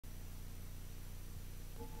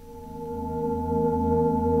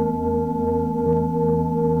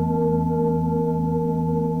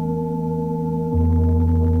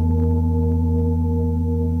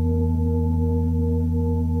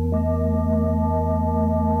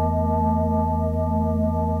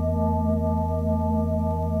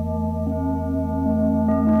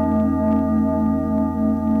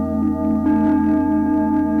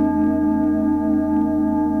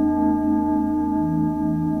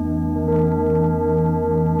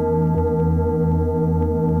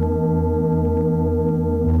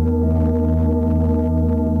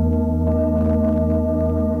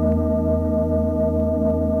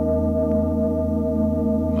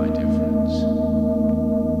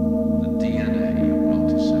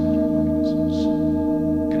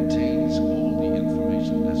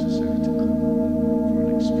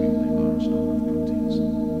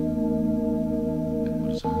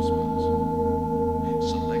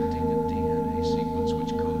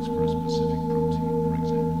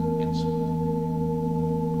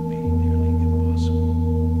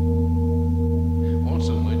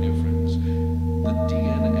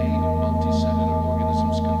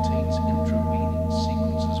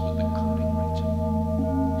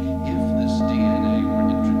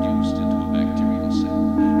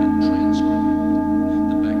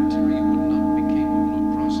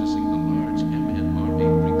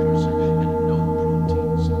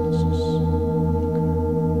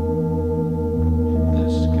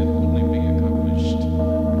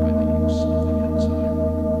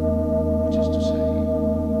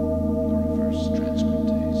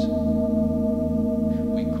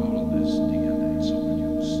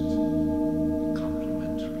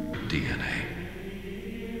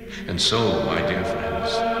And so, my dear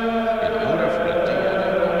friends, in order for a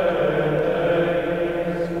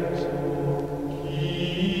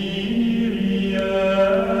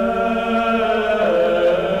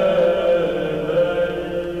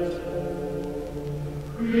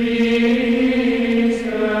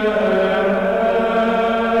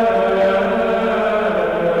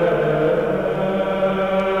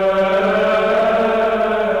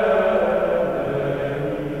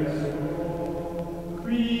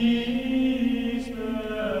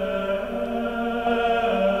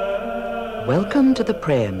Welcome to the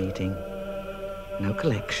prayer meeting. No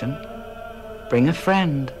collection. Bring a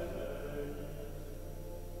friend.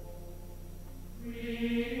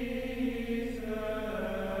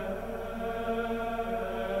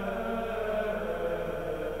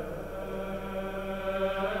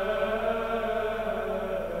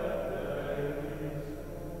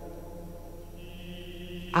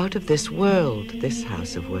 Out of this world, this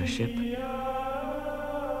house of worship.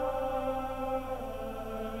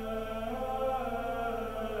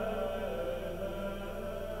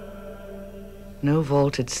 No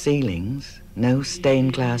vaulted ceilings, no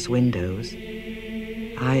stained glass windows.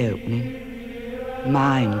 Eye-opening,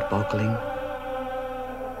 mind-boggling.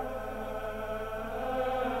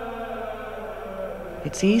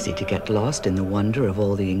 It's easy to get lost in the wonder of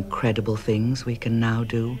all the incredible things we can now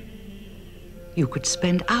do. You could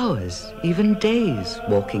spend hours, even days,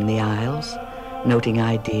 walking the aisles, noting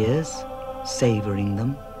ideas, savoring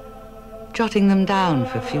them, jotting them down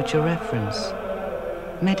for future reference,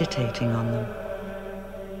 meditating on them.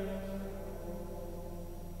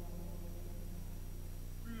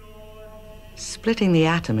 Splitting the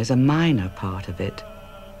atom is a minor part of it.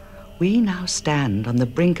 We now stand on the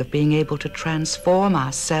brink of being able to transform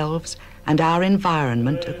ourselves and our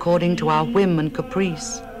environment according to our whim and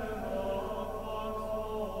caprice.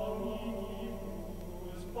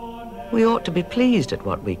 We ought to be pleased at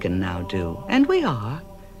what we can now do, and we are,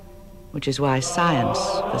 which is why science,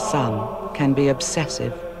 for some, can be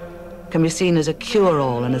obsessive, can be seen as a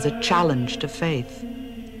cure-all and as a challenge to faith.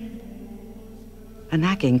 A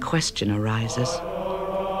nagging question arises.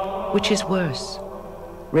 Which is worse,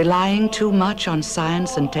 relying too much on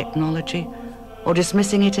science and technology, or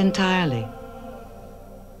dismissing it entirely?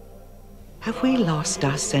 Have we lost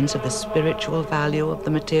our sense of the spiritual value of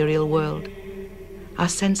the material world? Our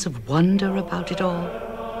sense of wonder about it all?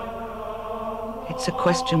 It's a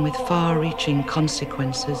question with far-reaching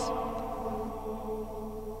consequences.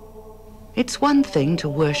 It's one thing to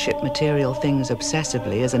worship material things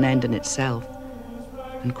obsessively as an end in itself,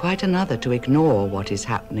 and quite another to ignore what is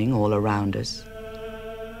happening all around us.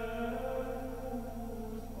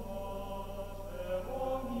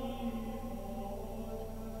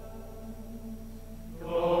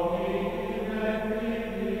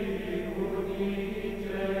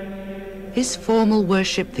 Is formal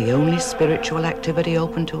worship the only spiritual activity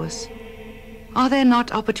open to us? Are there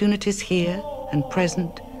not opportunities here and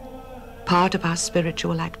present, part of our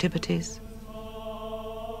spiritual activities?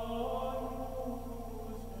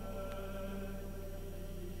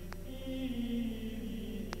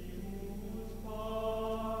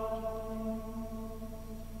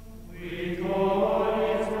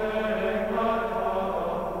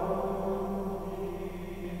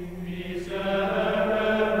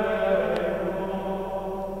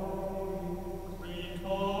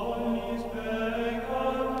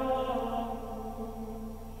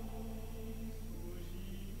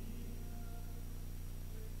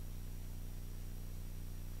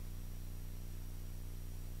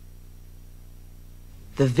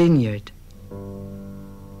 The vineyard.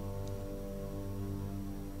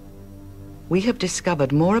 We have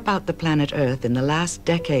discovered more about the planet Earth in the last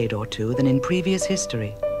decade or two than in previous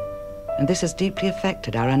history, and this has deeply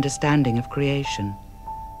affected our understanding of creation.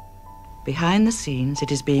 Behind the scenes,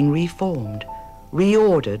 it is being reformed,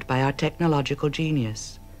 reordered by our technological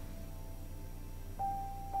genius.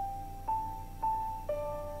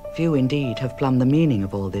 Few indeed have plumbed the meaning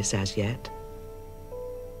of all this as yet.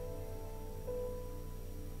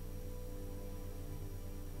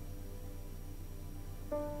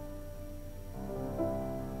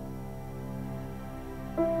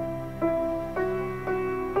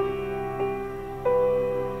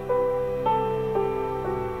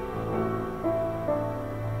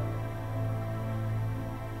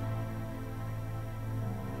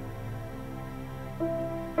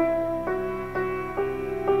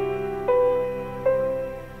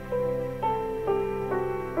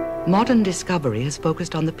 Modern discovery has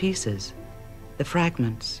focused on the pieces, the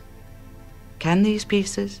fragments. Can these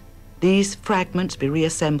pieces, these fragments, be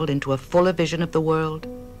reassembled into a fuller vision of the world?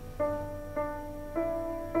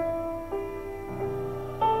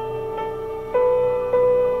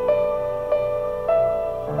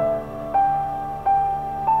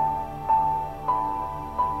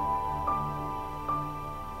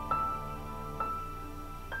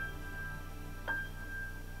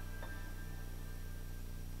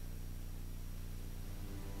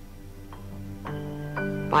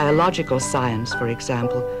 Biological science, for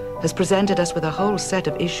example, has presented us with a whole set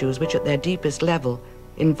of issues which at their deepest level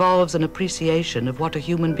involves an appreciation of what a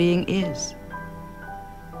human being is.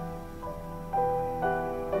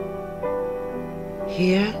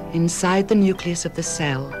 Here, inside the nucleus of the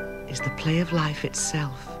cell, is the play of life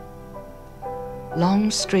itself. Long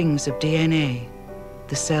strings of DNA,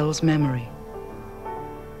 the cell's memory.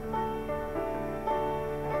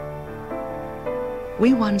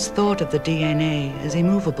 We once thought of the DNA as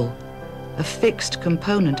immovable, a fixed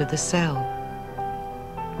component of the cell.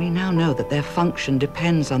 We now know that their function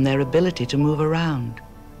depends on their ability to move around.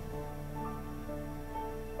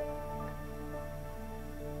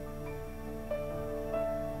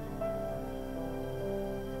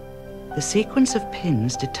 The sequence of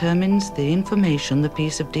pins determines the information the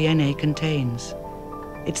piece of DNA contains.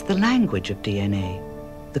 It's the language of DNA,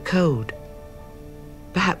 the code.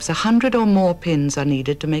 Perhaps 100 or more pins are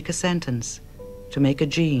needed to make a sentence, to make a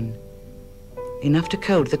gene, enough to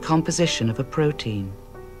code the composition of a protein.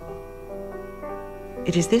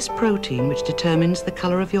 It is this protein which determines the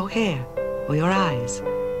color of your hair or your eyes,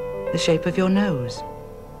 the shape of your nose.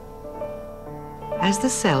 As the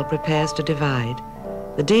cell prepares to divide,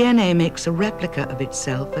 the DNA makes a replica of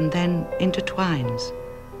itself and then intertwines,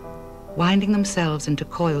 winding themselves into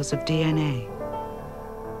coils of DNA.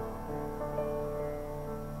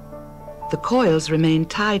 The coils remain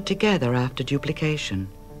tied together after duplication,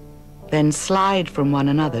 then slide from one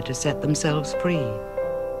another to set themselves free.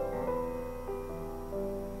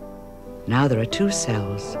 Now there are two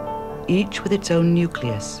cells, each with its own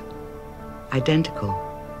nucleus, identical.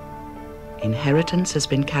 Inheritance has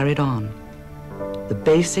been carried on. The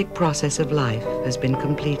basic process of life has been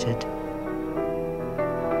completed.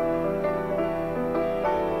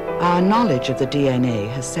 Our knowledge of the DNA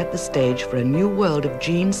has set the stage for a new world of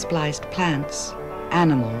gene-spliced plants,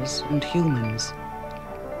 animals, and humans.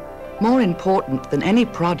 More important than any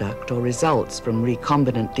product or results from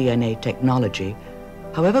recombinant DNA technology,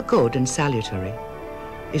 however good and salutary,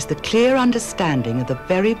 is the clear understanding of the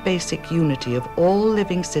very basic unity of all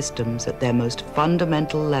living systems at their most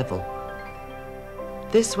fundamental level.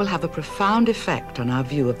 This will have a profound effect on our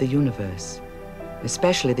view of the universe,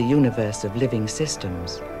 especially the universe of living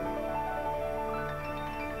systems.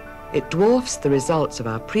 It dwarfs the results of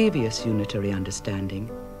our previous unitary understanding,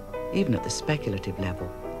 even at the speculative level,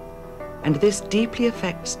 and this deeply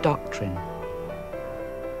affects doctrine.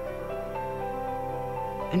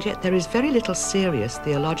 And yet there is very little serious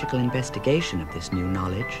theological investigation of this new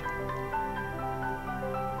knowledge.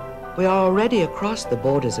 We are already across the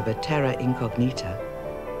borders of a terra incognita.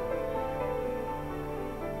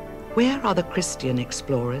 Where are the Christian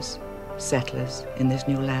explorers, settlers in this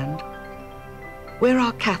new land? Where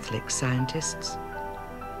are Catholic scientists?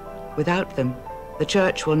 Without them, the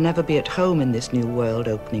Church will never be at home in this new world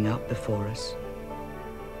opening up before us.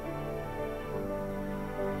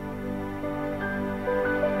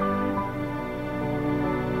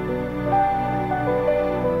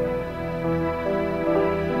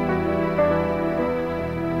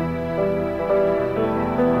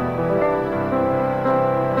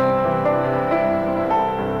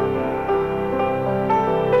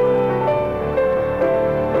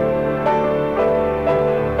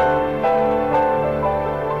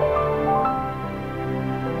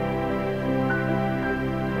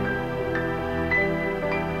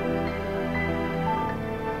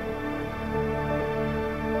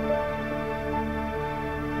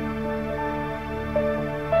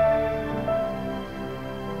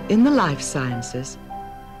 In the life sciences,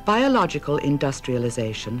 biological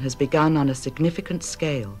industrialization has begun on a significant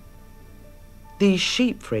scale. These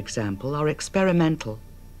sheep, for example, are experimental,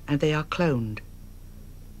 and they are cloned.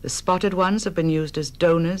 The spotted ones have been used as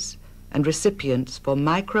donors and recipients for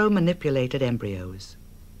micro-manipulated embryos.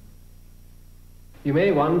 You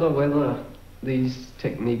may wonder whether these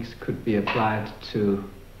techniques could be applied to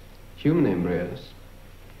human embryos.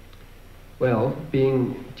 Well,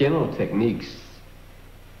 being general techniques,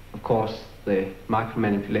 of course, the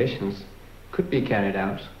micromanipulations could be carried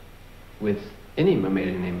out with any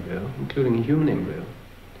mammalian embryo, including a human embryo.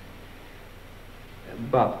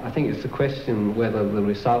 But I think it's a question whether the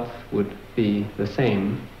result would be the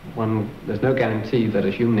same. There's no guarantee that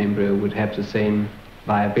a human embryo would have the same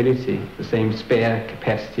viability, the same spare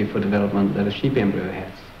capacity for development that a sheep embryo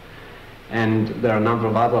has. And there are a number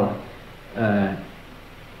of other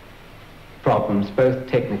problems, both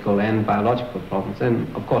technical and biological problems. And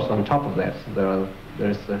of course, on top of that,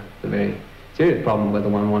 there's the very serious problem whether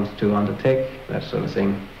one wants to undertake that sort of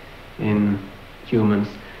thing in humans.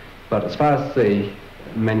 But as far as the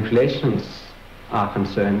manipulations are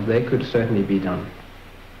concerned, they could certainly be done.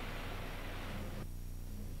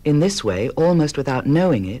 In this way, almost without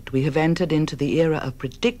knowing it, we have entered into the era of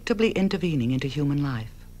predictably intervening into human life.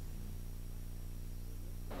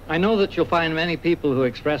 I know that you'll find many people who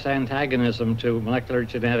express antagonism to molecular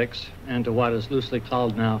genetics and to what is loosely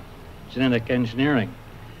called now genetic engineering.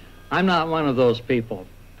 I'm not one of those people.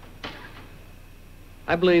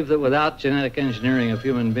 I believe that without genetic engineering of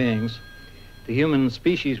human beings, the human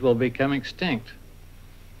species will become extinct.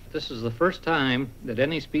 This is the first time that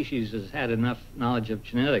any species has had enough knowledge of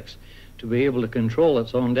genetics to be able to control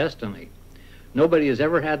its own destiny. Nobody has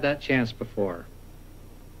ever had that chance before.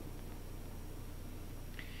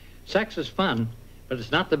 Sex is fun, but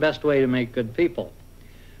it's not the best way to make good people.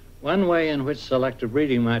 One way in which selective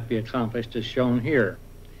breeding might be accomplished is shown here.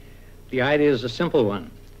 The idea is a simple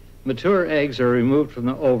one. Mature eggs are removed from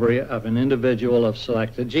the ovary of an individual of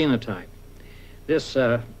selected genotype. This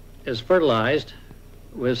is fertilized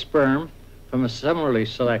with sperm from a similarly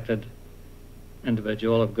selected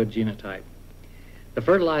individual of good genotype. The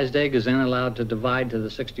fertilized egg is then allowed to divide to the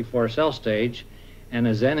 64 cell stage and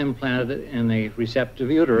is then implanted in a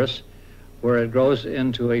receptive uterus where it grows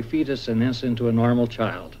into a fetus and thence into a normal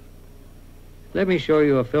child. Let me show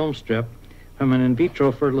you a film strip from an in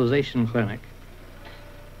vitro fertilization clinic.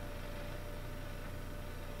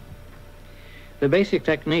 The basic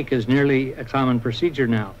technique is nearly a common procedure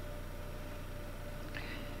now.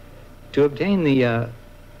 To obtain the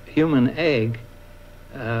human egg,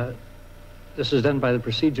 this is done by the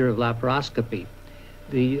procedure of laparoscopy.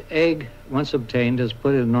 The egg, once obtained, is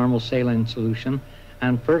put in normal saline solution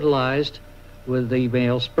and fertilized with the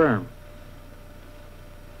male sperm.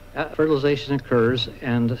 Fertilization occurs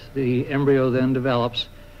and the embryo then develops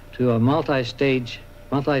to a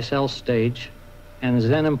multi-cell stage and is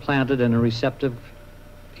then implanted in a receptive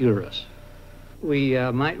uterus. We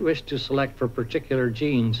might wish to select for particular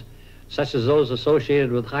genes, such as those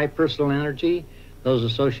associated with high personal energy, those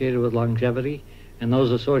associated with longevity, and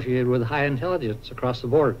those associated with high intelligence across the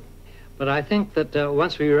board. But I think that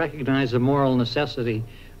once we recognize the moral necessity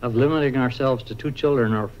of limiting ourselves to 2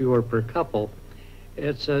 children or fewer per couple,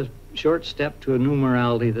 it's a short step to a new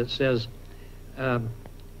morality that says,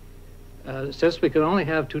 since we can only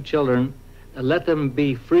have 2 children, let them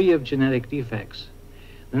be free of genetic defects.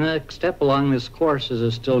 The next step along this course is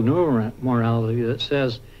a still newer morality that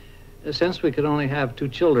says, since we can only have 2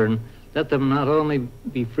 children, let them not only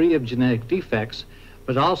be free of genetic defects,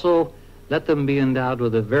 but also let them be endowed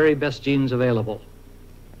with the very best genes available.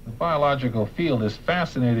 The biological field is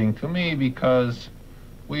fascinating to me because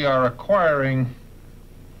we are acquiring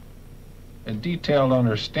a detailed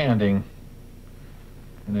understanding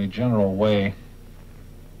in a general way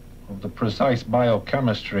of the precise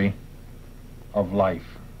biochemistry of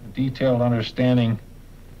life. A detailed understanding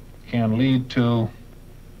can lead to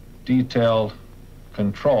detailed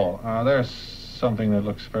control. There's something that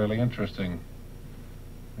looks fairly interesting.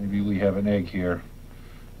 Maybe we have an egg here.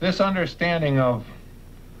 This understanding of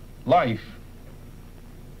life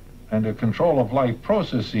and the control of life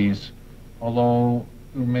processes, although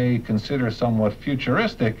you may consider somewhat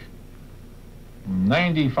futuristic,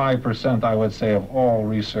 95%, I would say, of all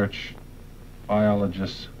research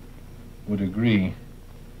biologists would agree.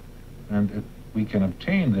 And we can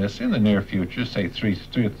obtain this in the near future, say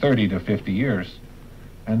 30 to 50 years.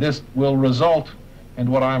 And this will result in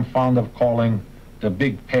what I'm fond of calling the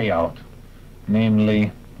big payout,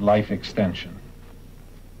 namely life extension.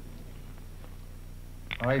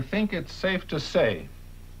 I think it's safe to say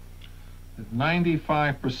that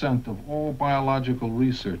 95% of all biological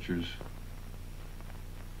researchers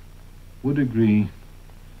would agree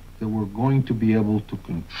that we're going to be able to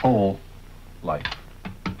control life.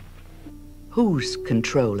 Whose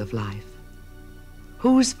control of life?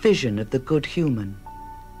 Whose vision of the good human?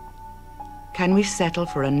 Can we settle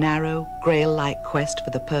for a narrow, grail-like quest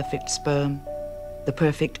for the perfect sperm, the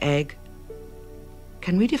perfect egg?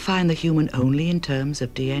 Can we define the human only in terms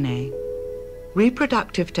of DNA?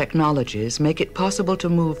 Reproductive technologies make it possible to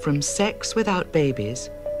move from sex without babies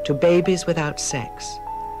to babies without sex.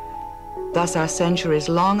 Thus, our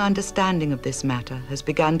centuries-long understanding of this matter has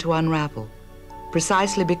begun to unravel,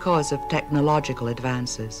 precisely because of technological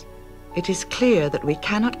advances. It is clear that we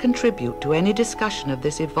cannot contribute to any discussion of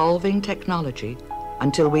this evolving technology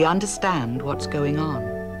until we understand what's going on.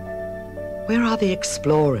 Where are the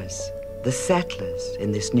explorers, the settlers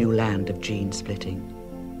in this new land of gene splitting?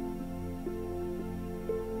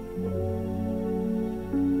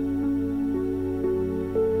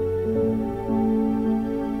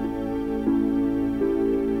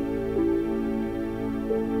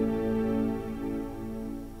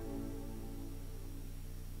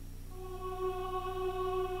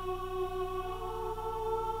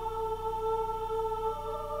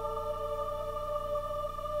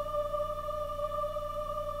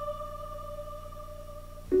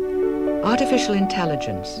 Artificial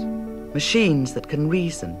intelligence, machines that can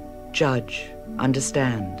reason, judge,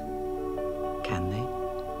 understand. Can they?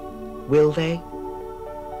 Will they?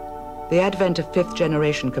 The advent of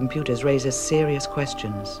fifth-generation computers raises serious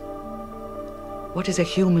questions. What is a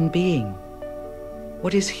human being?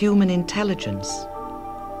 What is human intelligence?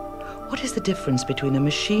 What is the difference between a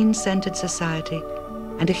machine-centered society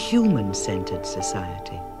and a human-centered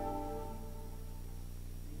society?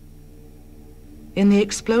 In the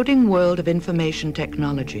exploding world of information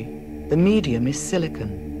technology, the medium is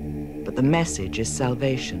silicon, but the message is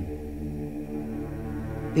salvation.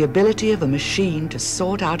 The ability of a machine to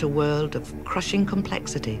sort out a world of crushing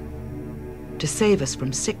complexity, to save us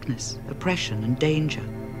from sickness, oppression, and danger.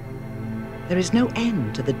 There is no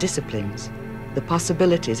end to the disciplines, the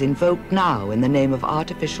possibilities invoked now in the name of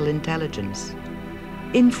artificial intelligence.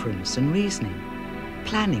 Inference and reasoning,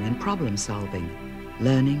 planning and problem solving,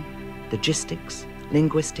 learning, logistics,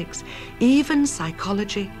 linguistics, even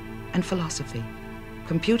psychology and philosophy.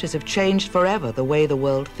 Computers have changed forever the way the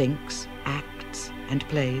world thinks, acts, and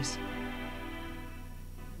plays.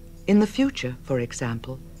 In the future, for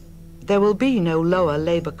example, there will be no lower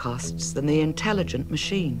labor costs than the intelligent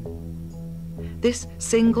machine. This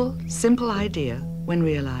single, simple idea, when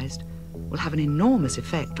realized, will have an enormous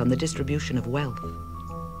effect on the distribution of wealth.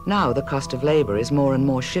 Now the cost of labor is more and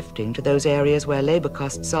more shifting to those areas where labor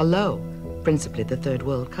costs are low, principally the third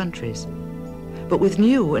world countries. But with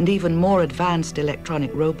new and even more advanced electronic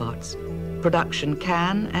robots, production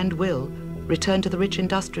can and will return to the rich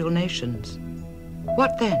industrial nations.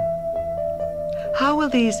 What then? How will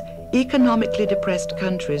these economically depressed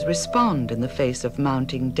countries respond in the face of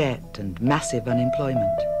mounting debt and massive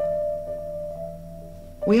unemployment?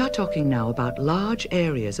 We are talking now about large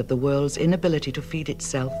areas of the world's inability to feed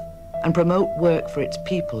itself and promote work for its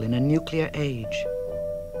people in a nuclear age.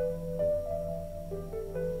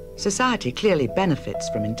 Society clearly benefits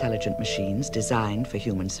from intelligent machines designed for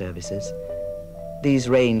human services. These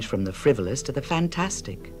range from the frivolous to the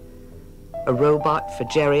fantastic. A robot for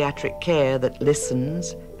geriatric care that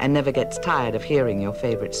listens and never gets tired of hearing your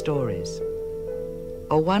favorite stories.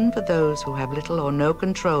 Or one for those who have little or no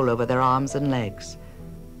control over their arms and legs,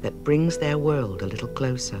 that brings their world a little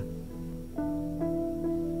closer.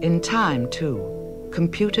 In time, too,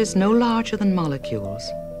 computers no larger than molecules,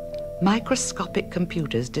 microscopic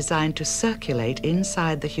computers designed to circulate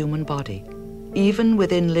inside the human body, even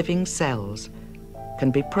within living cells, can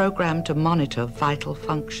be programmed to monitor vital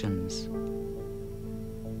functions.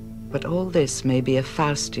 But all this may be a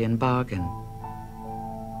Faustian bargain.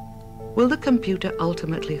 Will the computer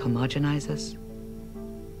ultimately homogenize us?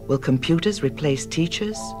 Will computers replace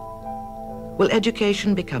teachers? Will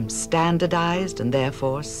education become standardized and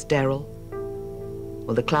therefore sterile?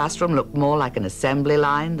 Will the classroom look more like an assembly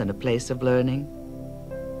line than a place of learning?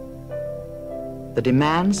 The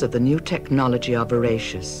demands of the new technology are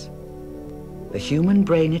voracious. The human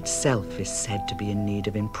brain itself is said to be in need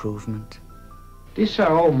of improvement. These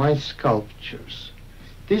are all my sculptures.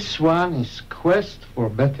 This one is Quest for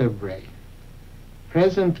Better Brain.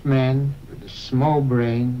 Present man with a small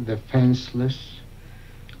brain, defenseless,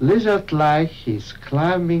 lizard-like, he is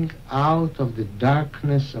climbing out of the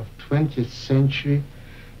darkness of 20th century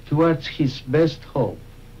towards his best hope,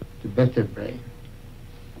 the better brain.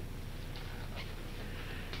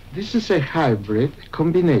 This is a hybrid, a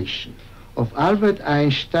combination of Albert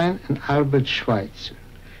Einstein and Albert Schweitzer,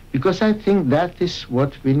 because I think that is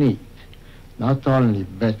what we need. Not only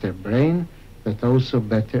better brain, but also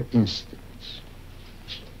better instincts.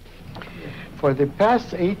 For the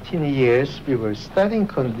past 18 years, we were studying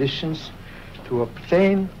conditions to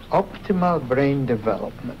obtain optimal brain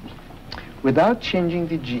development without changing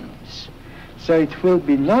the genes. So it will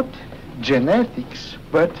be not genetics,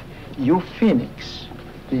 but euphenics,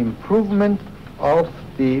 the improvement of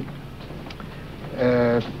the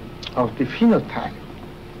phenotype.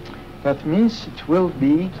 That means it will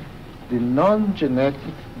be the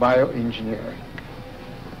non-genetic bioengineering.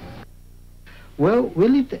 Well,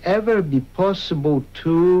 will it ever be possible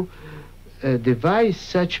to devise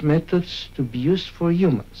such methods to be used for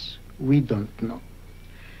humans? We don't know.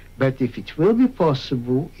 But if it will be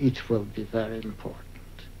possible, it will be very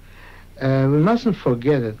important. We mustn't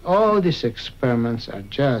forget that all these experiments are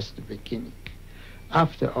just the beginning.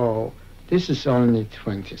 After all, this is only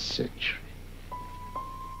 20th century.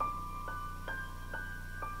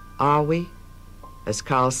 Are we, as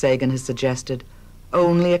Carl Sagan has suggested,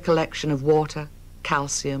 only a collection of water,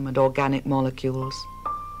 calcium, and organic molecules?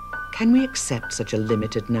 Can we accept such a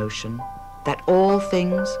limited notion that all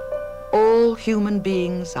things, all human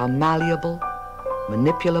beings are malleable,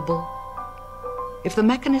 manipulable? If the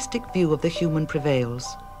mechanistic view of the human prevails,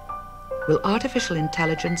 Will artificial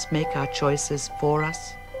intelligence make our choices for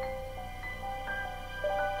us?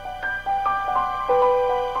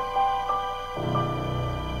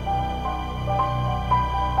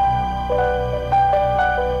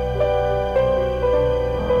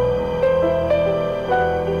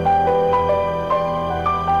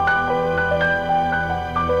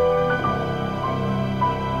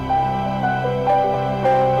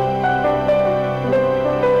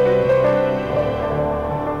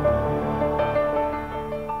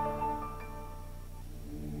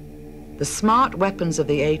 The smart weapons of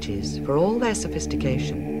the 80s, for all their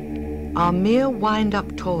sophistication, are mere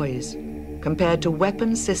wind-up toys compared to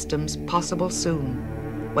weapon systems possible soon,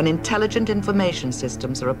 when intelligent information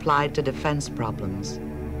systems are applied to defense problems.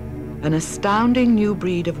 An astounding new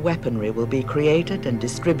breed of weaponry will be created and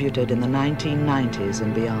distributed in the 1990s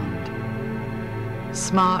and beyond.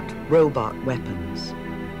 Smart robot weapons,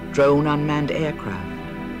 drone unmanned aircraft,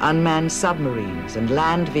 unmanned submarines, and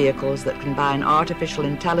land vehicles that combine artificial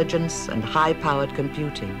intelligence and high-powered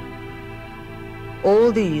computing.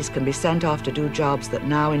 All these can be sent off to do jobs that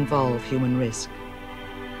now involve human risk.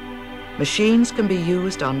 Machines can be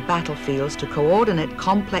used on battlefields to coordinate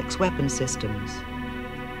complex weapon systems.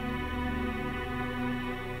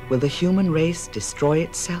 Will the human race destroy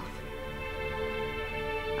itself?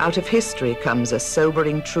 Out of history comes a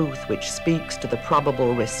sobering truth which speaks to the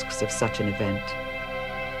probable risks of such an event.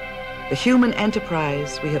 The human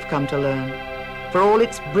enterprise, we have come to learn, for all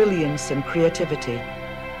its brilliance and creativity,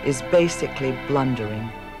 is basically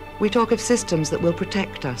blundering. We talk of systems that will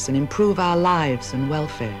protect us and improve our lives and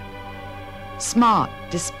welfare. Smart,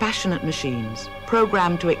 dispassionate machines,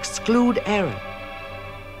 programmed to exclude error.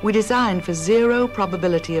 We designed for zero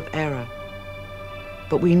probability of error.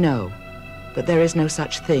 But we know that there is no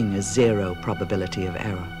such thing as zero probability of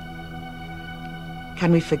error.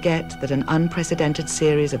 Can we forget that an unprecedented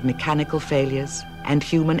series of mechanical failures and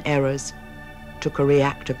human errors took a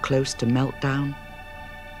reactor close to meltdown?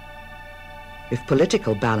 If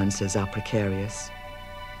political balances are precarious,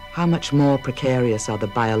 how much more precarious are the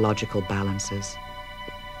biological balances?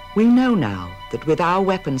 We know now that with our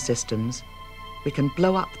weapon systems, we can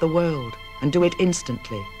blow up the world and do it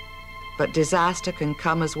instantly, but disaster can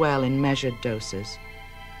come as well in measured doses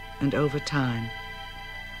and over time.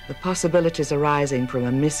 The possibilities arising from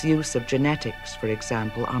a misuse of genetics, for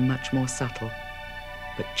example, are much more subtle,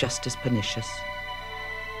 but just as pernicious.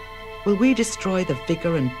 Will we destroy the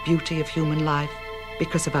vigor and beauty of human life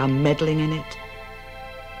because of our meddling in it?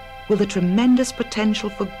 Will the tremendous potential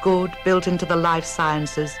for good built into the life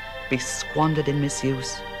sciences be squandered in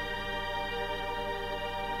misuse?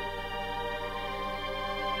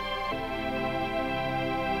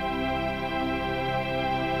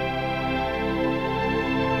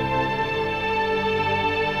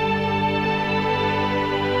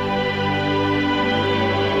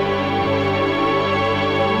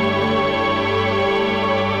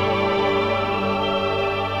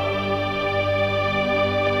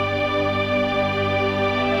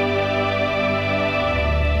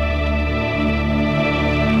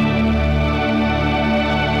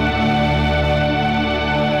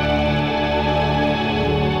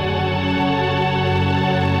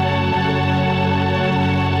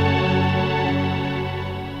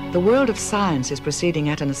 The world of science is proceeding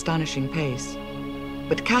at an astonishing pace,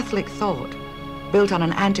 but Catholic thought, built on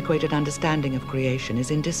an antiquated understanding of creation,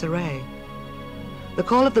 is in disarray. The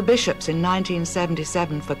call of the bishops in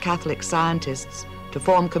 1977 for Catholic scientists to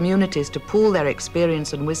form communities to pool their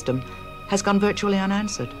experience and wisdom has gone virtually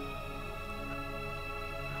unanswered.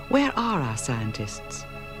 Where are our scientists?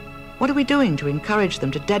 What are we doing to encourage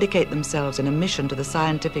them to dedicate themselves in a mission to the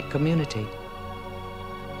scientific community?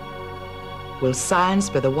 Will science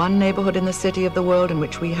be the one neighborhood in the city of the world in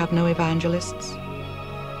which we have no evangelists?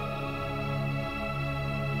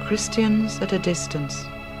 Christians at a distance,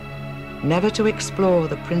 never to explore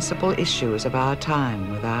the principal issues of our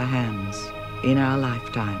time with our hands in our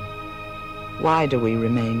lifetime. Why do we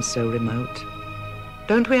remain so remote?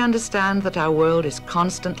 Don't we understand that our world is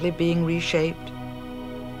constantly being reshaped?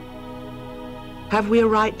 Have we a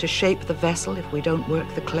right to shape the vessel if we don't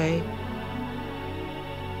work the clay?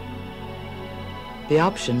 The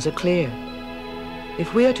options are clear.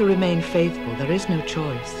 If we are to remain faithful, there is no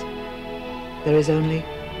choice. There is only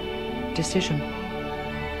decision.